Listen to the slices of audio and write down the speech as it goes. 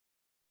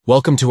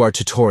Welcome to our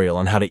tutorial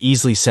on how to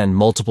easily send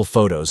multiple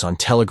photos on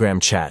Telegram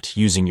chat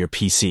using your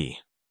PC.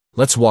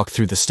 Let's walk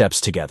through the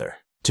steps together.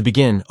 To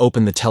begin,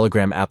 open the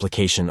Telegram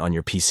application on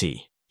your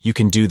PC. You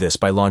can do this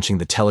by launching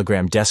the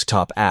Telegram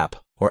desktop app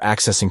or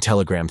accessing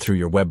Telegram through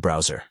your web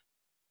browser.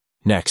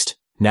 Next,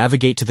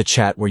 navigate to the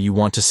chat where you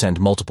want to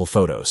send multiple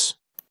photos.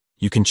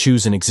 You can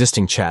choose an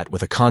existing chat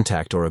with a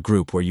contact or a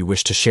group where you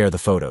wish to share the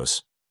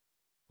photos.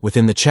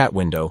 Within the chat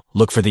window,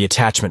 look for the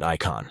attachment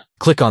icon.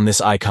 Click on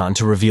this icon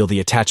to reveal the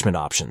attachment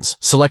options.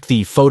 Select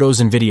the Photos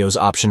and Videos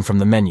option from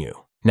the menu.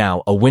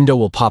 Now, a window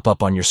will pop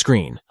up on your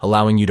screen,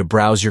 allowing you to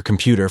browse your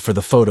computer for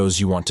the photos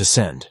you want to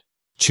send.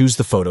 Choose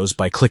the photos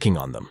by clicking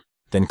on them.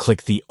 Then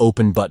click the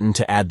Open button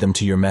to add them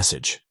to your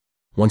message.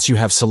 Once you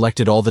have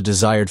selected all the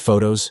desired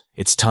photos,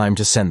 it's time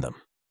to send them.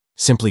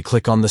 Simply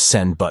click on the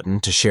Send button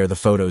to share the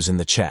photos in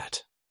the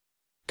chat.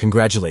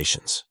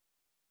 Congratulations!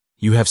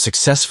 You have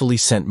successfully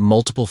sent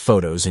multiple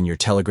photos in your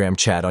Telegram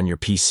chat on your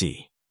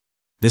PC.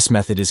 This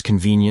method is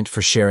convenient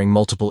for sharing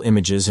multiple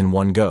images in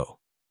one go,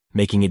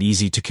 making it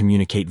easy to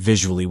communicate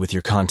visually with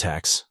your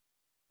contacts.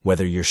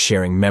 Whether you're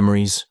sharing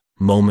memories,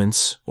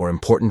 moments, or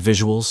important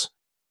visuals,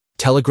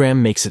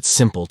 Telegram makes it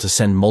simple to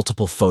send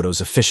multiple photos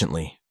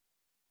efficiently.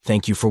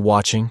 Thank you for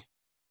watching,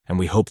 and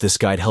we hope this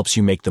guide helps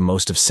you make the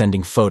most of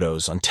sending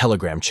photos on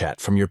Telegram chat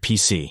from your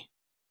PC.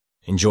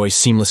 Enjoy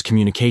seamless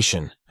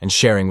communication and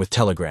sharing with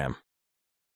Telegram.